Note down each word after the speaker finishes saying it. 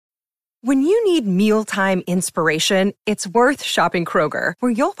When you need mealtime inspiration, it's worth shopping Kroger,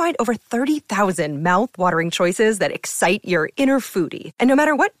 where you'll find over 30,000 mouth-watering choices that excite your inner foodie. And no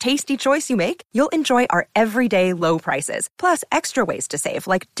matter what tasty choice you make, you'll enjoy our everyday low prices, plus extra ways to save,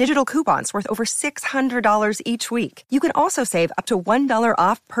 like digital coupons worth over $600 each week. You can also save up to $1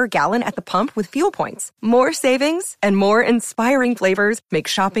 off per gallon at the pump with fuel points. More savings and more inspiring flavors make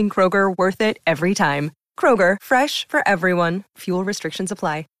shopping Kroger worth it every time. Kroger, fresh for everyone. Fuel restrictions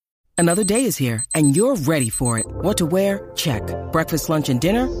apply. Another day is here, and you're ready for it. What to wear? Check. Breakfast, lunch, and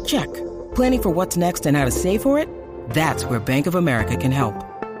dinner? Check. Planning for what's next and how to save for it? That's where Bank of America can help.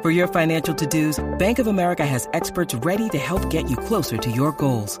 For your financial to-dos, Bank of America has experts ready to help get you closer to your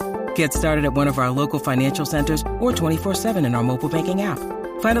goals. Get started at one of our local financial centers or 24/7 in our mobile banking app.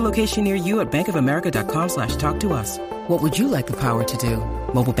 Find a location near you at bankofamerica.com/talktous. What would you like the power to do?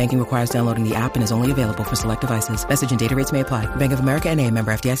 Mobile banking requires downloading the app and is only available for select devices. Message and data rates may apply. Bank of America N.A.,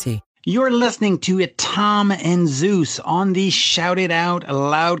 member FDIC. You're listening to it, Tom and Zeus on the Shout It Out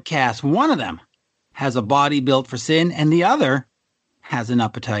Loudcast. One of them has a body built for sin, and the other has an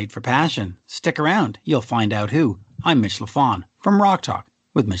appetite for passion. Stick around. You'll find out who. I'm Mitch LaFon from Rock Talk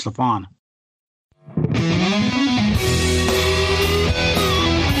with Mitch LaFon.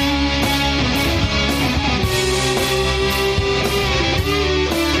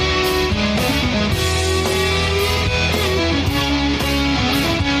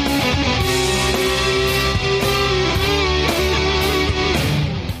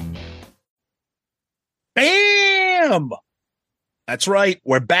 Bam! That's right.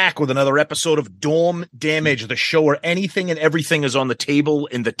 We're back with another episode of Dorm Damage, the show where anything and everything is on the table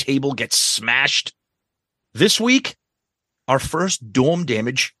and the table gets smashed. This week, our first Dorm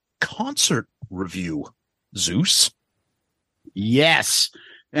Damage concert review. Zeus? Yes.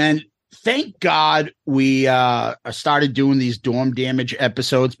 And thank God we started doing these Dorm Damage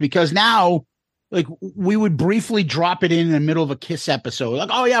episodes, because now, like, we would briefly drop it in the middle of a Kiss episode. Like,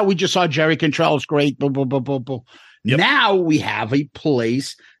 oh, yeah, we just saw Jerry Cantrell's great. Blah, blah, blah, blah, blah. Yep. Now we have a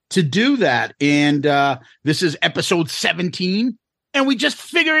place to do that. And this is episode 17, and we just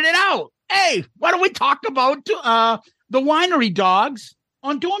figured it out. Hey, why don't we talk about the Winery Dogs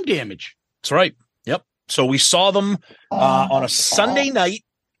on Dorm Damage? That's right. Yep. So we saw them on a Sunday night.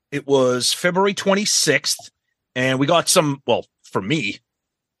 It was February 26th, and we got some, well, for me,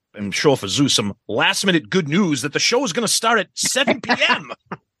 I'm sure for Zeus, some last minute good news that the show is going to start at 7 p.m.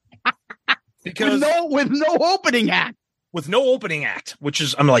 Because with no opening act. With no opening act, which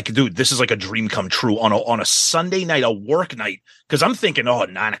is, I'm like, dude, this is like a dream come true on a Sunday night, a work night. Because I'm thinking,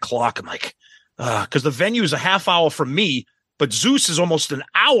 9 o'clock. I'm like, because the venue is a half hour from me, but Zeus is almost an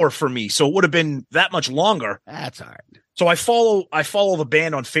hour for me, so it would have been that much longer. That's all right. So I follow the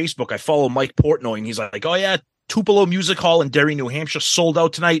band on Facebook. I follow Mike Portnoy, and he's like, oh yeah, Tupelo Music Hall in Derry, New Hampshire, sold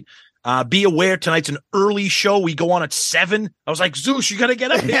out tonight. Be aware, tonight's an early show. We go on at 7. I was like, Zeus, you got to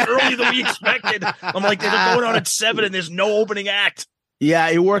get up here earlier than we expected. I'm like, they're going on at 7 and there's no opening act. Yeah,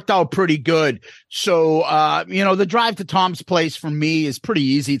 it worked out pretty good. So, the drive to Tom's place for me is pretty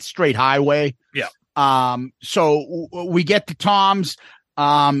easy. It's straight highway. Yeah. So we get to Tom's,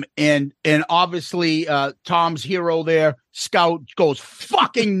 and obviously, Tom's hero there, Scout, goes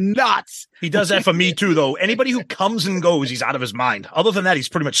fucking nuts. He does that for me too, though. Anybody who comes and goes, he's out of his mind. Other than that, he's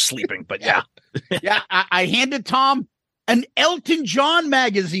pretty much sleeping, but yeah. Yeah, I handed Tom an Elton John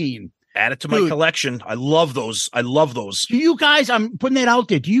magazine. Add it to my collection. I love those. Do you guys, I'm putting that out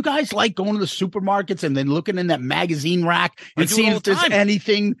there, do you guys like going to the supermarkets and then looking in that magazine rack and seeing if there's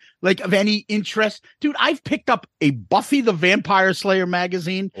anything like of any interest? Dude, I've picked up a Buffy the Vampire Slayer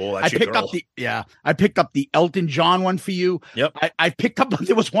magazine. Oh, that's I picked up the Elton John one for you. Yep. I picked up,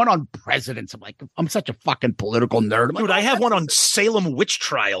 there was one on presidents. I'm like, I'm such a fucking political nerd. Dude, I have one on Salem witch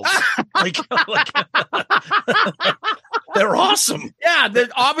trials. They're awesome. Yeah,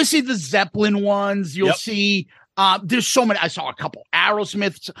 obviously the Zeppelin ones. You'll see. There's so many. I saw a couple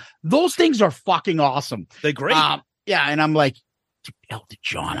Aerosmiths. Those things are fucking awesome. They're great. Yeah, and I'm like, Elton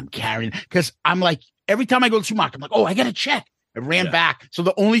John, I'm carrying, because I'm like, every time I go to the supermarket, I'm like, oh, I got to check. I ran back. So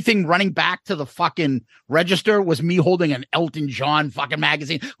the only thing running back to the fucking register was me holding an Elton John fucking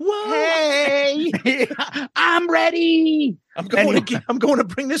magazine. Whoa, hey, I'm ready. I'm going to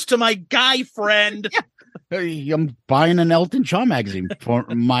bring this to my guy friend. Yeah. I'm buying an Elton John magazine for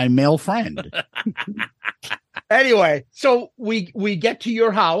my male friend. Anyway, so we get to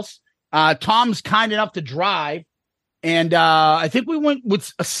your house. Tom's kind enough to drive. And I think we went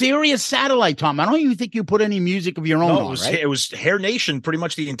with a Sirius satellite, Tom. I don't even think you put any music of your own on, right? It was Hair Nation pretty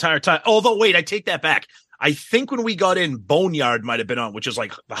much the entire time. Although, wait, I take that back. I think when we got in, Boneyard might have been on, which is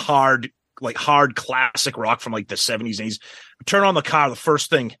like the hard classic rock from like the 70s and 80s. Turn on the car, the first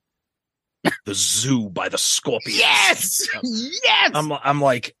thing, The Zoo by the Scorpions. Yes. I'm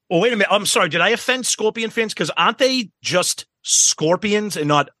like, oh, wait a minute. I'm sorry. Did I offend Scorpion fans? Because aren't they just Scorpions and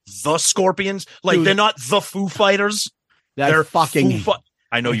not the Scorpions? Like, Dude, they're not the Foo Fighters. They're fucking.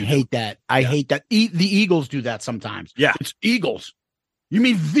 I know you hate that. I hate that. The Eagles do that sometimes. Yeah. It's Eagles. You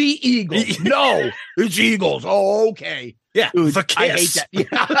mean the Eagles? No, it's Eagles. Oh, okay. Yeah. Dude, The Kiss. I hate that.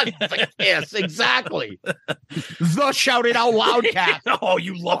 Yeah, the Kiss. Exactly. The Shout It Out Loudcast. Oh,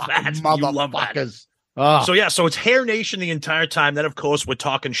 you love that. You love that. Motherfuckers. So it's Hair Nation the entire time. Then, of course, we're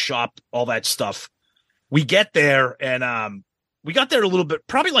talking shop, all that stuff. We get there, and we got there a little bit,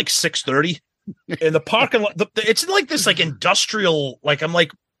 probably like 6:30. In the parking lot, it's like this like industrial, like I'm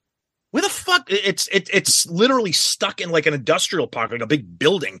like, where the fuck? It's literally stuck in like an industrial park, like a big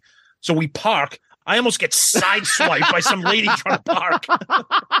building. So we park. I almost get sideswiped by some lady trying to park.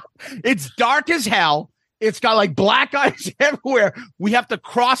 It's dark as hell. It's got like black eyes everywhere. We have to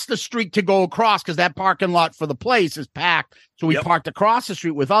cross the street to go across because that parking lot for the place is packed. So we parked across the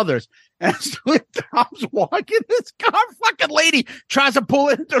street with others. And so I was walking, this car fucking lady tries to pull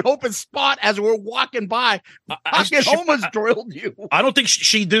into an open spot as we're walking by. She almost drilled you. I don't think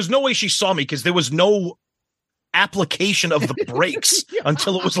there's no way she saw me because there was no application of the brakes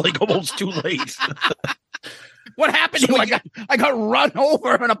until it was like almost too late. What happened? So I got run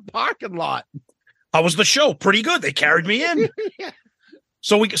over in a parking lot. How was the show? Pretty good. They carried me in. Yeah.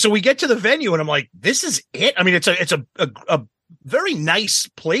 So we get to the venue and I'm like, this is it. I mean, it's a very nice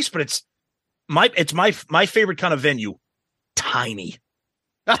place, but it's my favorite kind of venue. Tiny,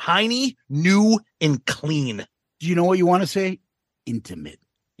 new and clean. Do you know what you want to say? Intimate.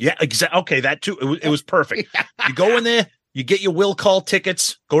 Yeah, exactly. Okay, that too. It was perfect. You go in there, you get your will call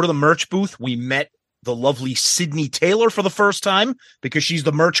tickets, go to the merch booth. We met the lovely Sydney Taylor for the first time because she's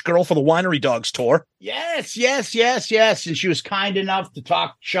the merch girl for the Winery Dogs tour. Yes. And she was kind enough to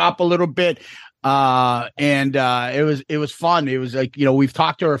talk shop a little bit. And it was fun. It was like, we've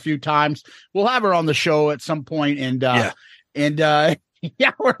talked to her a few times. We'll have her on the show at some point. And we're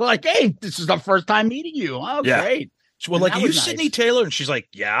like, hey, this is our first time meeting you. Oh, yeah. Great. So we're like, are you Sydney Taylor? And she's like,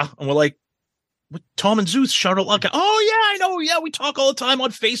 yeah. And we're like, with Tom and Zeus, shout out like, oh yeah, I know. Yeah, we talk all the time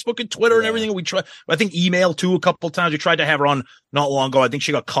on Facebook and Twitter and everything. We try, I think, email too a couple of times. We tried to have her on not long ago. I think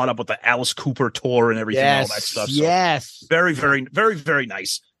she got caught up with the Alice Cooper tour and everything, all that stuff. So yes, very, very, very, very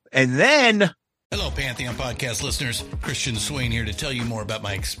nice. And then, hello, Pantheon podcast listeners. Christian Swain here to tell you more about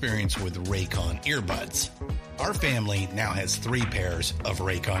my experience with Raycon earbuds. Our family now has 3 pairs of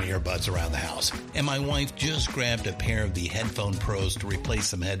Raycon earbuds around the house, and my wife just grabbed a pair of the Headphone Pros to replace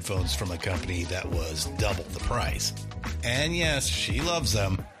some headphones from a company that was double the price. And yes, she loves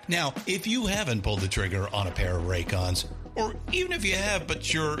them. Now, if you haven't pulled the trigger on a pair of Raycons, or even if you have,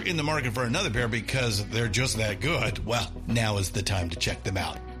 but you're in the market for another pair because they're just that good, well, now is the time to check them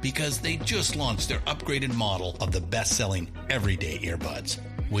out, because they just launched their upgraded model of the best-selling everyday earbuds.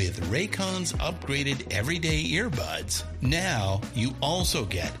 With Raycon's upgraded everyday earbuds, now you also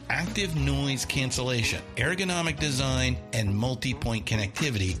get active noise cancellation, ergonomic design, and multi-point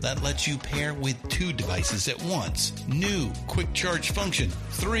connectivity that lets you pair with 2 devices at once. New quick charge function,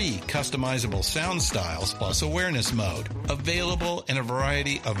 3 customizable sound styles, plus awareness mode. Available in a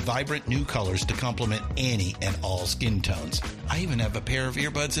variety of vibrant new colors to complement any and all skin tones. I even have a pair of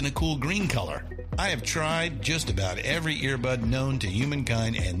earbuds in a cool green color. I have tried just about every earbud known to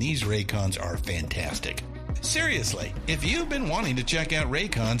humankind, and these Raycons are fantastic. Seriously, if you've been wanting to check out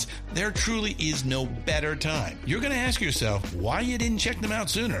Raycons, there truly is no better time. You're going to ask yourself why you didn't check them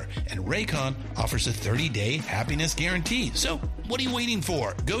out sooner, and Raycon offers a 30-day happiness guarantee. So what are you waiting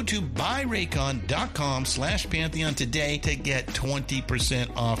for? Go to buyraycon.com/Pantheon today to get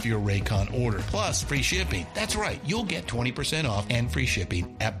 20% off your Raycon order, plus free shipping. That's right, you'll get 20% off and free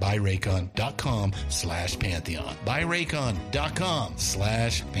shipping at buyraycon.com/Pantheon.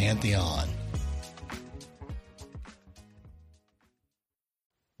 buyraycon.com/Pantheon.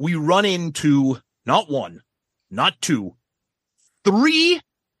 we run into not 1, not 2, 3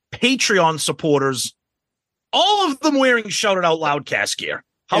 Patreon supporters, all of them wearing Shout It Out Loudcast gear.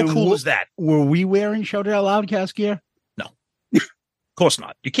 How cool is that? Were we wearing Shout It Out Loudcast gear? No. Of course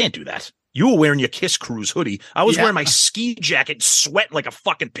not. You can't do that. You were wearing your Kiss Cruise hoodie. I was wearing my ski jacket, sweating like a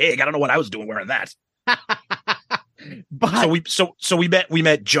fucking pig. I don't know what I was doing wearing that. But so we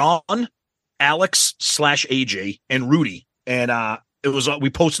met John, Alex /AJ, and Rudy. And it was we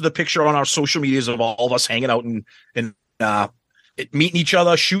posted the picture on our social medias of all of us hanging out and meeting each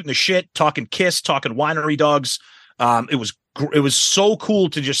other, shooting the shit, talking Kiss, talking Winery Dogs. It was so cool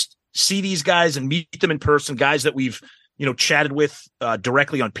to just see these guys and meet them in person, guys that we've chatted with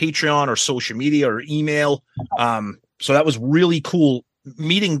directly on Patreon or social media or email. So that was really cool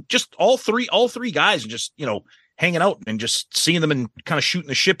meeting just all three guys and just, hanging out and just seeing them and kind of shooting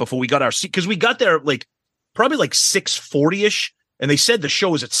the shit before we got our seat. Cause we got there probably 6:40 ish. And they said the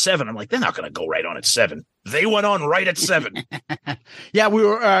show was at 7. I'm like, they're not going to go right on at 7. They went on right at 7. Yeah. We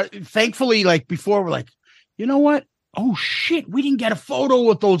were, thankfully, before we're like, you know what? Oh shit. We didn't get a photo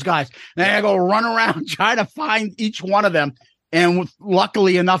with those guys. And I go run around, try to find each one of them. And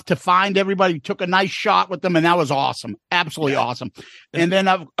luckily enough to find everybody, took a nice shot with them. And that was awesome. Absolutely awesome. And then,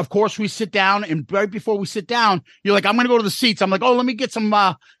 of course, we sit down. And right before we sit down, you're like, I'm going to go to the seats. I'm like, oh, let me get some,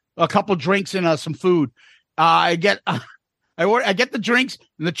 a couple drinks and some food. I get the drinks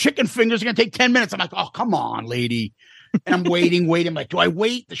and the chicken fingers are going to take 10 minutes. I'm like, oh, come on, lady. And I'm waiting. I'm like, do I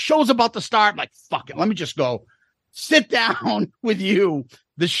wait? The show's about to start. I'm like, fuck it. Let me just go sit down with you.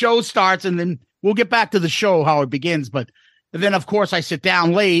 The show starts and then we'll get back to the show, how it begins. But then, of course, I sit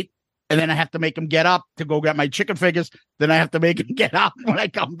down late and then I have to make them get up to go get my chicken fingers. Then I have to make them get up when I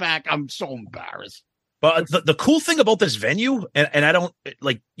come back. I'm so embarrassed. But the cool thing about this venue, and I don't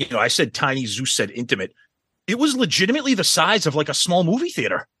I said tiny, Zeus said intimate. It was legitimately the size of a small movie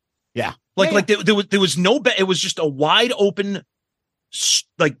theater. Yeah. There was no bed. It was just a wide open,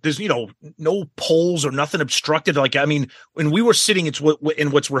 there's, no poles or nothing obstructed. When we were sitting, it's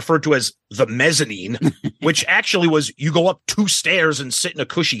in what's referred to as the mezzanine, which actually was, you go up 2 stairs and sit in a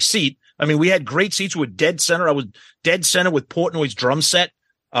cushy seat. I mean, we had great seats with dead center. I was dead center with Portnoy's drum set.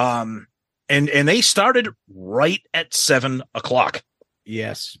 And they started right at 7 o'clock.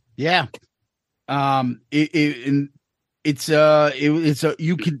 Yes. Yeah. There wasn't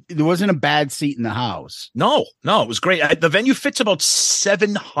a bad seat in the house. No, it was great. The venue fits about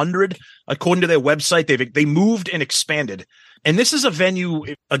 700 according to their website. They moved and expanded. And this is a venue,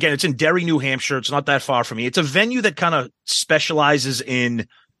 again, it's in Derry, New Hampshire. It's not that far from me. It's a venue that kind of specializes in,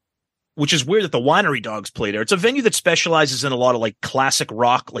 which is weird that the Winery Dogs play there. It's a venue that specializes in a lot of classic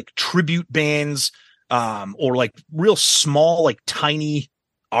rock, tribute bands, or real small, tiny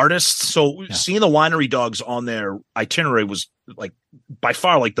artists. So seeing the Winery Dogs on their itinerary was by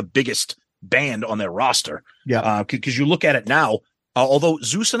far the biggest band on their roster. Yeah. Because you look at it now, although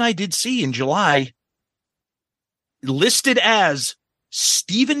Zeus and I did see in July listed as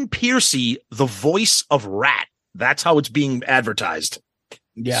Stephen Pearcy, the voice of Rat. That's how it's being advertised.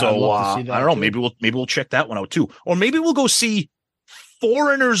 Yeah. So I don't know. Maybe we'll check that one out too, or maybe we'll go see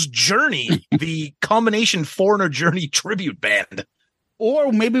Foreigner's Journey, the combination Foreigner Journey tribute band.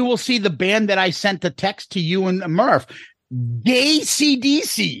 Or maybe we'll see the band that I sent the text to you and Murph, Gay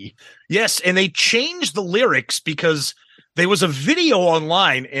CDC. Yes, and they changed the lyrics because there was a video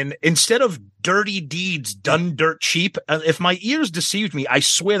online, and instead of dirty deeds done dirt cheap, if my ears deceived me, I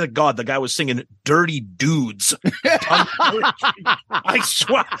swear to God, the guy was singing dirty dudes. I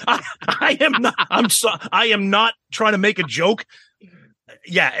swear, I am not trying to make a joke.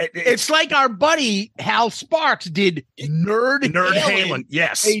 Yeah, it's like our buddy Hal Sparks did Nerd Halen.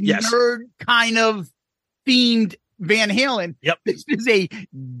 Yes, nerd kind of themed Van Halen. Yep, this is a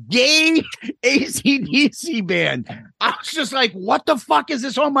gay AC/DC band. I was just like, what the fuck is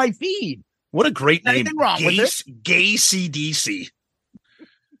this on my feed? What a great name, Gay CDC.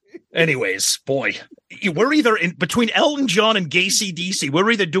 Anyways, boy, we're either in between Elton John and Gay CDC.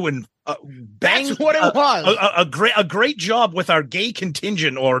 We're either doing that's what it was. A great job with our gay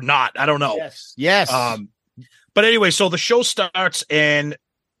contingent or not. I don't know. Yes. But anyway, so the show starts and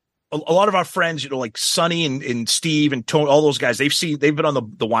a lot of our friends, Sonny and Steve and Tony, all those guys, they've been on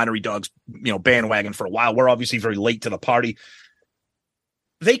the Winery Dogs, bandwagon for a while. We're obviously very late to the party.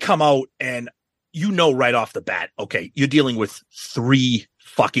 They come out and right off the bat, okay, you're dealing with 3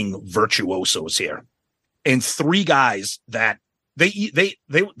 fucking virtuosos here and 3 guys that they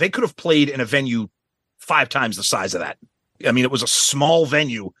could have played in a venue 5 times the size of that. I mean, it was a small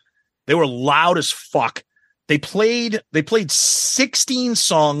venue. They were loud as fuck. They played 16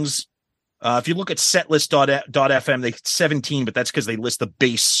 songs. If you look at setlist.fm, they 17, but that's because they list the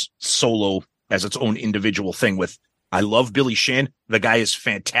bass solo as its own individual thing with I love Billy Shan. The guy is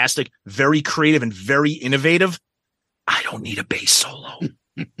fantastic, very creative and very innovative. I don't need a bass solo.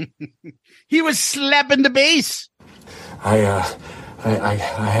 He was slapping the bass. I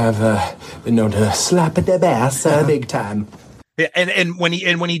have been known to slap at the bass big time. Yeah, and when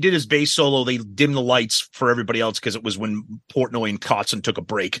he did his bass solo, they dimmed the lights for everybody else because it was when Portnoy and Kotzen took a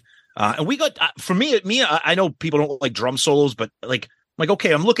break. And we got for me, I know people don't like drum solos, but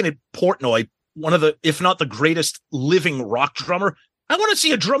okay, I'm looking at Portnoy, one of the, if not the greatest living rock drummer. I want to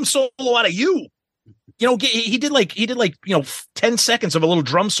see a drum solo out of you. He did 10 seconds of a little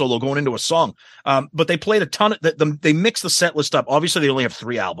drum solo going into a song. But they played a ton of they mixed the set list up. Obviously, they only have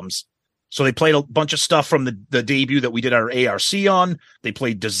 3 albums. So they played a bunch of stuff from the debut that we did our ARC on. They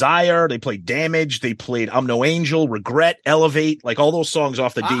played Desire. They played Damage. They played I'm No Angel, Regret, Elevate, like all those songs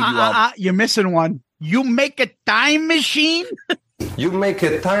off the debut album. You're missing one. You Make a Time Machine? You Make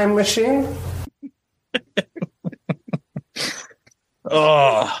a Time Machine?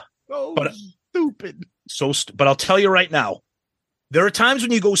 Oh, but stupid. But I'll tell you right now, there are times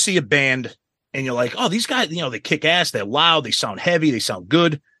when you go see a band and you're like, oh, these guys, they kick ass. They're loud. They sound heavy. They sound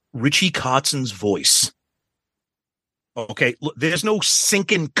good. Richie Kotzen's voice. Okay, look, there's no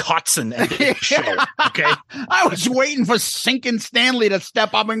sinking Kotzen at the show. Okay, I was waiting for Sinking Stanley to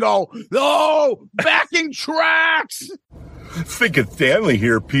step up and go, "Oh, backing tracks." Sinking Stanley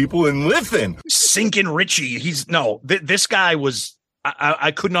here, people, and listen. Sinking Richie. This guy was.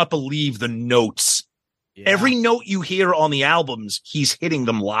 I could not believe the notes. Yeah. Every note you hear on the albums, he's hitting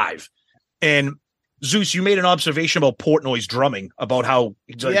them live. And Zeus, you made an observation about Portnoy's drumming, about how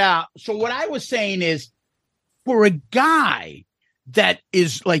yeah. So what I was saying is, for a guy that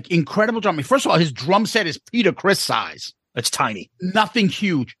is like incredible drumming, first of all, his drum set is Peter Criss size. It's tiny. Nothing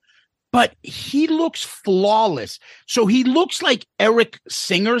huge. But he looks flawless. So he looks like Eric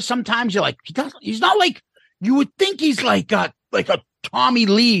Singer sometimes. You're like, he's not like, you would think he's like a Tommy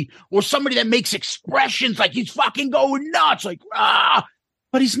Lee or somebody that makes expressions like he's fucking going nuts. Like,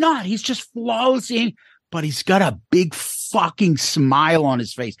 but he's not. He's just flawless. But he's got a big fucking smile on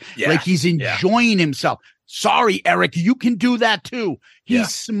his face. Yeah, like he's enjoying himself. Sorry, Eric, you can do that too.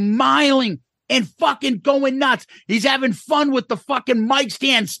 He's smiling and fucking going nuts. He's having fun with the fucking mic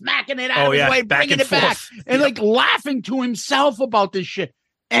stand, smacking it out of the way, bringing it back, and like laughing to himself about this shit.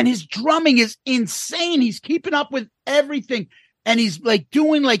 And his drumming is insane. He's keeping up with everything. And he's like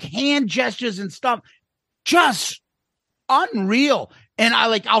doing like hand gestures and stuff. Just unreal. And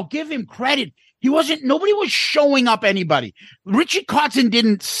I'll give him credit. Nobody was showing up anybody. Richie Kotzen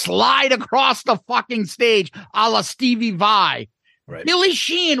didn't slide across the fucking stage a la Stevie Vai. Right. Billy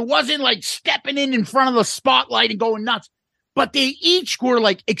Sheehan wasn't like stepping in front of the spotlight and going nuts. But they each were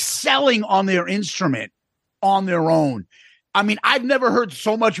like excelling on their instrument on their own. I mean, I've never heard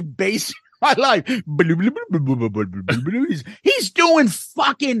so much bass in my life. He's doing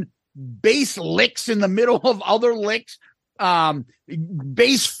fucking bass licks in the middle of other licks.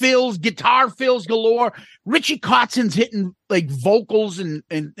 Bass fills, guitar fills galore. Richie Kotzen's hitting like vocals and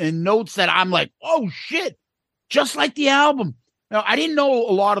notes that I'm like, oh shit, just like the album. Now, I didn't know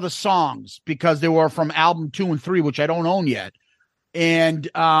a lot of the songs because they were from album 2 and 3, which I don't own yet. And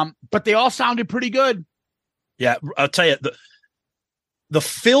but they all sounded pretty good. Yeah, I'll tell you, the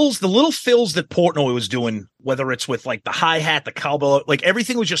fills, the little fills that Portnoy was doing, whether it's with like the hi-hat, the cowbell, like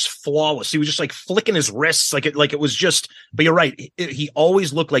everything was just flawless. He was just like flicking his wrists like it was just, but you're right. He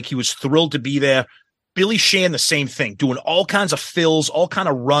always looked like he was thrilled to be there. Billy Sheehan, the same thing, doing all kinds of fills, all kind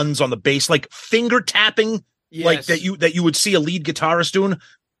of runs on the bass, like finger tapping, like that you would see a lead guitarist doing,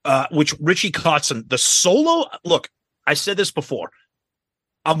 which Richie Kotzen, the solo, look, I said this before.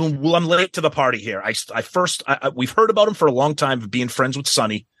 I'm late to the party here. We've heard about him for a long time of being friends with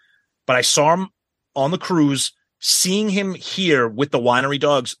Sonny, but I saw him on the cruise, seeing him here with the Winery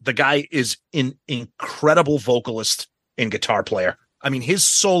Dogs. The guy is an incredible vocalist and guitar player. I mean, his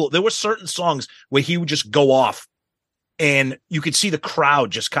solo, there were certain songs where he would just go off and you could see the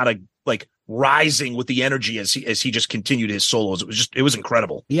crowd just kind of like rising with the energy as he just continued his solos. It was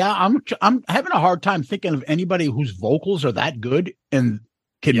incredible. Yeah. I'm having a hard time thinking of anybody whose vocals are that good and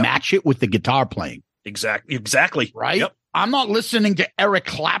can match it with the guitar playing. Exactly. Right. Yep. I'm not listening to Eric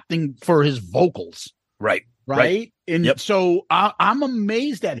Clapton for his vocals. Right. And so I'm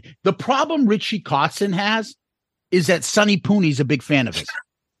amazed at it. The problem Richie Kotzen has is that Sonny Pooney's a big fan of his.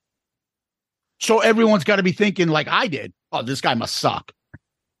 So everyone's got to be thinking like I did, oh, this guy must suck.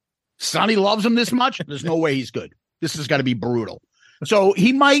 Sonny loves him this much. There's no way he's good. This has got to be brutal. So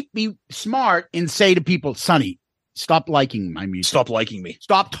he might be smart and say to people, Sonny, stop liking my music. Stop liking me.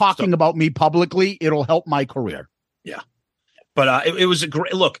 Stop talking about me publicly. It'll help my career. Yeah. But it was a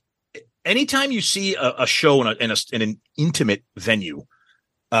great look. Anytime you see a show in an intimate venue,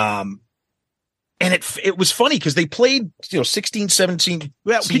 and it was funny because they played 16, 17.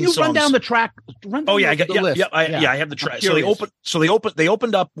 Well, can you songs. Run down the track? I have the track. So they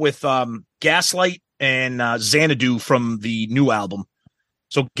opened up with Gaslight and Xanadu from the new album.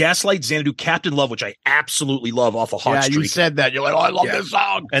 So Gaslight, Xanadu, Captain Love, which I absolutely love off of Hot Streak. Yeah, you said that. You're like, oh, I love this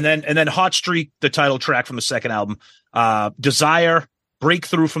song. And then Hot Streak, the title track from the second album. Desire,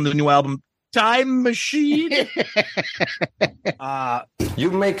 Breakthrough from the new album. Time Machine.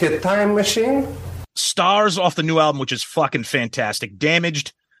 You Make a Time Machine? Stars off the new album, which is fucking fantastic.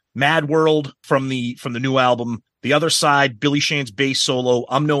 Damaged, Mad World from the new album. The other side, Billy Shane's bass solo,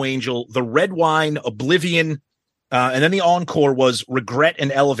 I'm No Angel, The Red Wine, Oblivion, and then the encore was Regret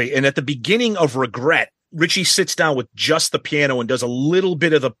and Elevate. And at the beginning of Regret, Richie sits down with just the piano and does a little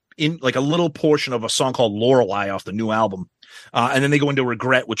bit of a little portion of a song called Lorelei off the new album. And then they go into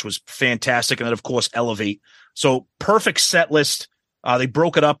Regret, which was fantastic. And then, of course, Elevate. So perfect set list. They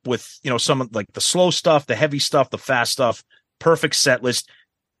broke it up with, some like the slow stuff, the heavy stuff, the fast stuff. Perfect set list.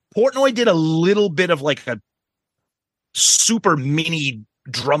 Portnoy did a little bit of like a super mini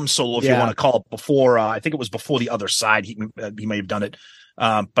drum solo, if you want to call it, before. I think it was before The Other Side. He may have done it.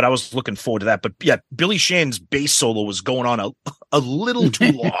 But I was looking forward to that. But yeah, Billy Shane's bass solo was going on a little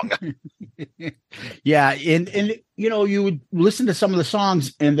too long. Yeah. And you would listen to some of the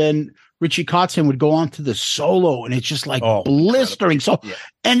songs and then Richie Kotzen would go on to the solo and it's just like blistering. So,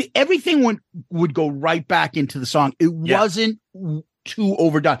 and everything would go right back into the song. It wasn't too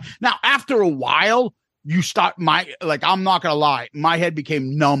overdone. Now, after a while, you start I'm not going to lie. My head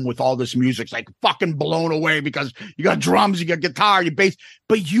became numb with all this music. It's like fucking blown away because you got drums, you got guitar, you bass,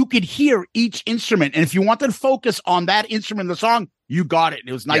 but you could hear each instrument. And if you wanted to focus on that instrument in the song, you got it.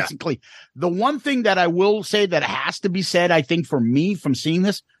 It was nice and clean. The one thing that I will say that has to be said, I think for me from seeing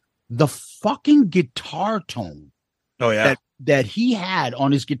this, the fucking guitar tone that he had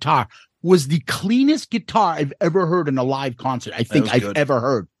on his guitar was the cleanest guitar I've ever heard in a live concert. I think I've ever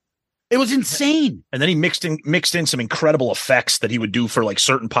heard. It was insane. And then he mixed in some incredible effects that he would do for like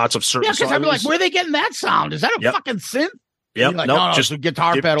certain parts of certain songs. Yeah, because I'd be like, where are they getting that sound? Is that a fucking synth? Yep. Like, no, just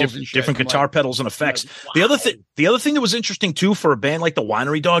guitar pedals and shit. Different guitar pedals and effects. Wow. The other thing that was interesting too for a band like the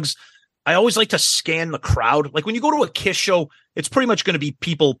Winery Dogs, I always like to scan the crowd. Like when you go to a Kiss show, it's pretty much going to be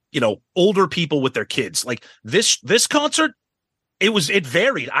people, older people with their kids. Like this concert, it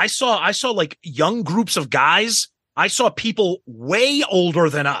varied. I saw like young groups of guys. I saw people way older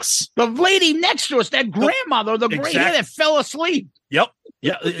than us. The lady next to us, that grandmother, the gray hair that fell asleep. Yep.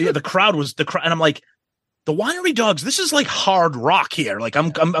 Yeah. The crowd was and I'm like, the Winery Dogs, this is like hard rock here. Like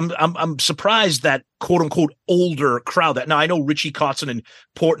I'm surprised that quote unquote older crowd that now I know Richie Kotzen and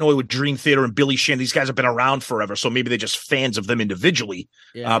Portnoy with Dream Theater and Billy Shan, these guys have been around forever. So maybe they're just fans of them individually.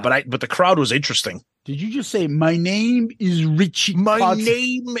 Yeah. But the crowd was interesting. Did you just say, my name is Richie Kotzen? My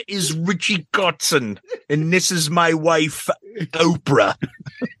name is Richie Kotzen, and this is my wife, Oprah.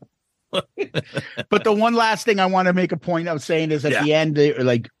 But the one last thing I want to make a point of saying is at the end,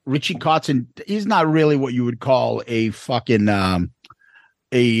 like Richie Kotzen, he's not really what you would call a fucking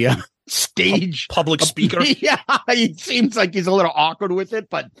stage public speaker. Yeah, he seems like he's a little awkward with it,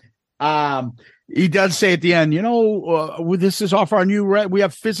 but he does say at the end, this is off our new we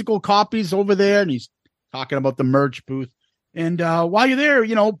have physical copies over there, and he's talking about the merch booth. And while you're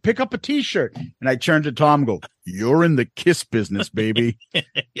there, pick up a T-shirt. And I turn to Tom and go, you're in the Kiss business, baby.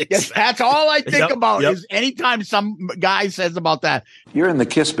 Yes, that's all I think about is anytime some guy says about that. You're in the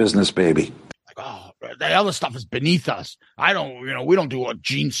Kiss business, baby. Like, oh, the other stuff is beneath us. We don't do what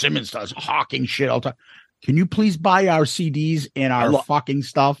Gene Simmons does, hawking shit all the time. Can you please buy our CDs and our fucking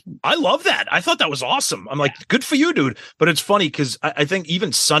stuff? I love that. I thought that was awesome. I'm like, good for you, dude. But it's funny because I think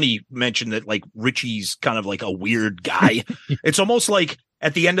even Sonny mentioned that like Richie's kind of like a weird guy. It's almost like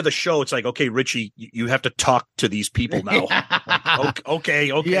at the end of the show, it's like, okay, Richie, you have to talk to these people now.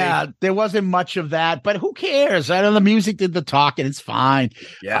 Okay. Yeah, there wasn't much of that, but who cares? I know the music did the talking. It's fine.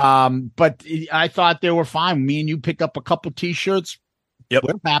 Yeah. But I thought they were fine. Me and you picked up a couple T-shirts. Yep.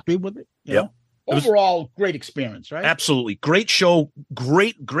 We're happy with it. Yep. Overall, great experience, right? Absolutely. Great show.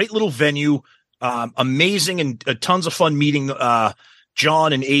 Great little venue. Amazing and tons of fun meeting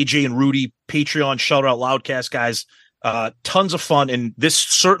John and AJ and Rudy. Patreon, shout out Loudcast guys. Tons of fun. And this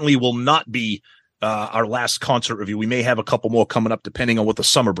certainly will not be our last concert review. We may have a couple more coming up depending on what the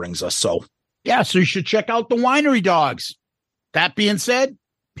summer brings us. So you should check out the Winery Dogs. That being said,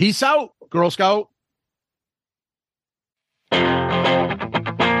 peace out, Girl Scout.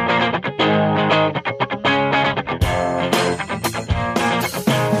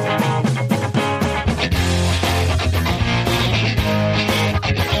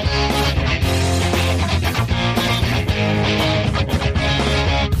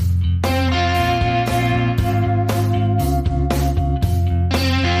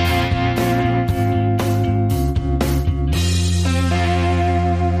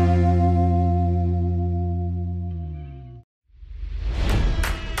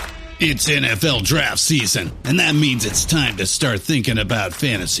 It's NFL draft season, and that means it's time to start thinking about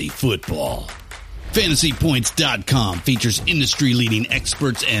fantasy football. FantasyPoints.com features industry-leading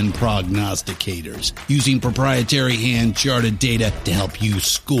experts and prognosticators using proprietary hand-charted data to help you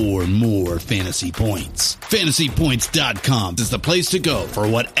score more fantasy points. FantasyPoints.com is the place to go for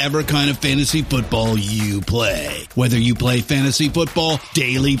whatever kind of fantasy football you play. Whether you play fantasy football,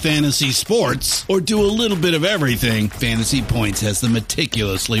 daily fantasy sports, or do a little bit of everything, Fantasy Points has the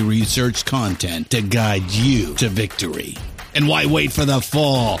meticulously researched content to guide you to victory. And why wait for the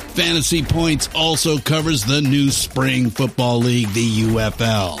fall? Fantasy Points also covers the new spring football league, the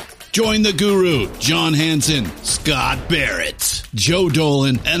UFL. Join the guru, John Hansen, Scott Barrett, Joe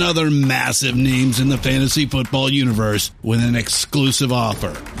Dolan, and other massive names in the fantasy football universe with an exclusive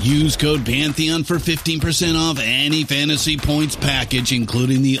offer. Use code Pantheon for 15% off any Fantasy Points package,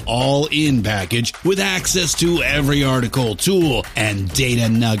 including the all-in package, with access to every article, tool, and data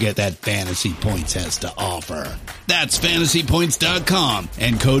nugget that Fantasy Points has to offer. That's FantasyPoints.com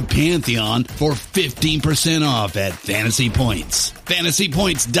and code Pantheon for 15% off at Fantasy Points.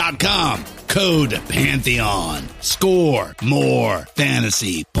 FantasyPoints.com, code Pantheon. Score more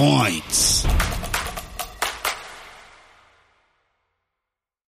fantasy points.